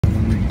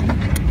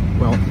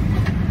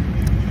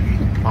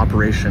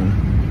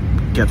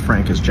Operation Get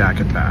Frank His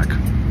Jacket Back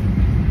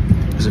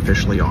is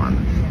officially on.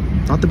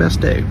 Not the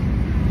best day,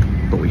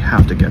 but we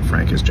have to get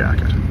Frank his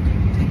jacket.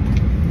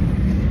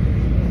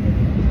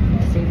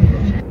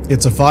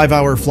 It's a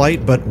 5-hour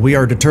flight, but we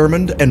are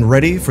determined and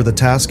ready for the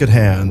task at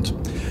hand.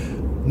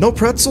 No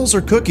pretzels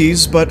or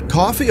cookies, but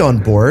coffee on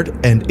board,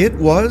 and it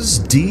was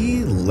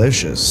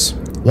delicious.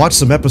 Watch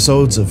some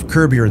episodes of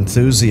Curb Your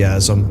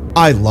Enthusiasm.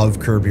 I love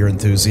Curb Your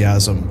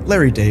Enthusiasm.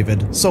 Larry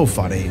David, so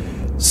funny.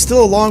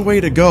 Still a long way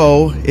to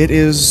go. It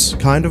is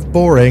kind of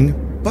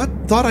boring, but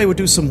thought I would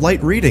do some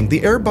light reading. The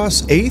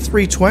Airbus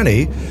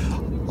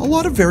A320, a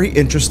lot of very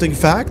interesting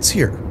facts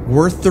here,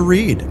 worth the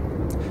read.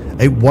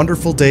 A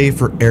wonderful day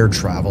for air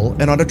travel,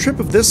 and on a trip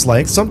of this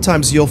length,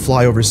 sometimes you'll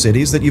fly over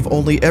cities that you've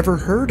only ever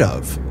heard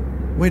of.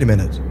 Wait a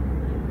minute.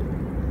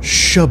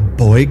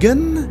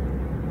 Sheboygan?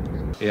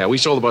 Yeah, we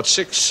sold about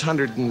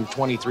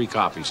 623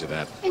 copies of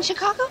that. In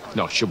Chicago?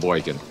 No,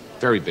 Sheboygan.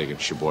 Very big in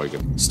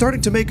Sheboygan.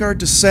 Starting to make our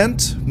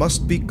descent.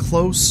 Must be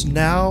close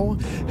now.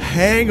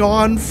 Hang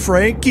on,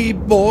 Frankie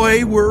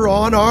boy. We're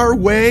on our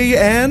way,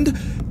 and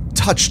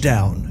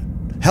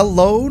touchdown.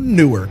 Hello,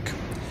 Newark.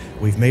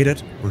 We've made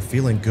it. We're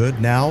feeling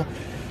good now.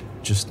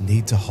 Just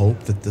need to hope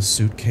that the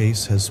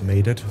suitcase has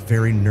made it.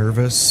 Very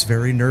nervous,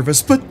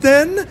 but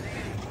then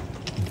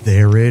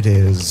there it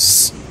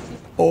is.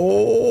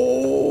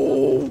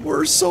 Oh,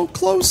 we're so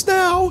close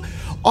now.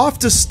 Off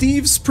to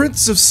Steve's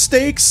Prince of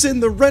Steaks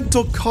in the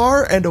rental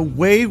car, and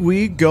away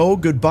we go.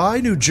 Goodbye,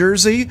 New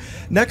Jersey.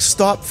 Next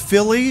stop,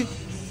 Philly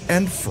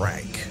and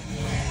Frank.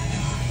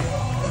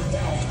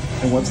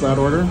 And what's that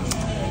order?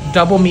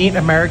 Double meat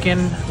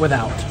American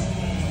without.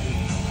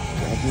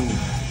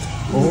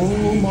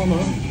 Oh, mama.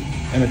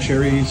 And a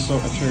cherry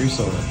soda.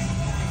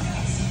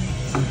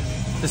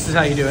 This is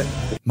how you do it.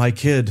 My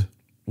kid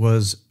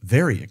was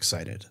very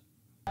excited.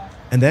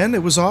 And then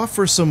it was off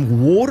for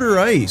some water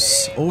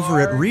ice over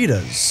at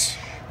Rita's.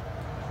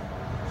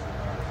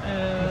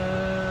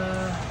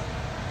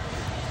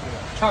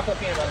 Chocolate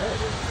peanut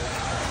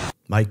butter.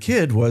 My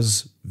kid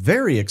was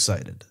very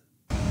excited.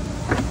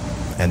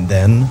 And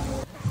then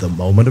the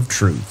moment of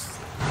truth.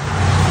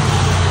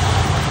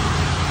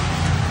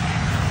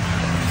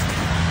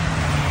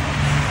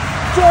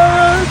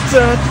 Dun,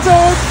 dun,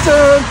 dun,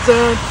 dun,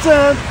 dun,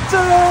 dun,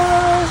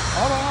 dun.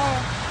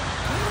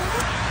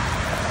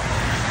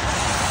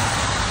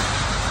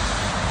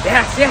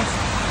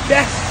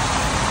 Yes.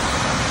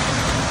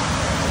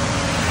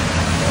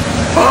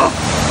 Oh!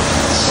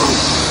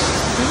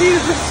 You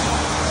needed this.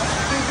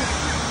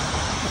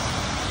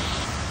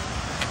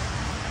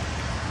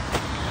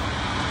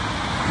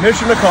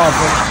 Mission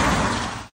accomplished.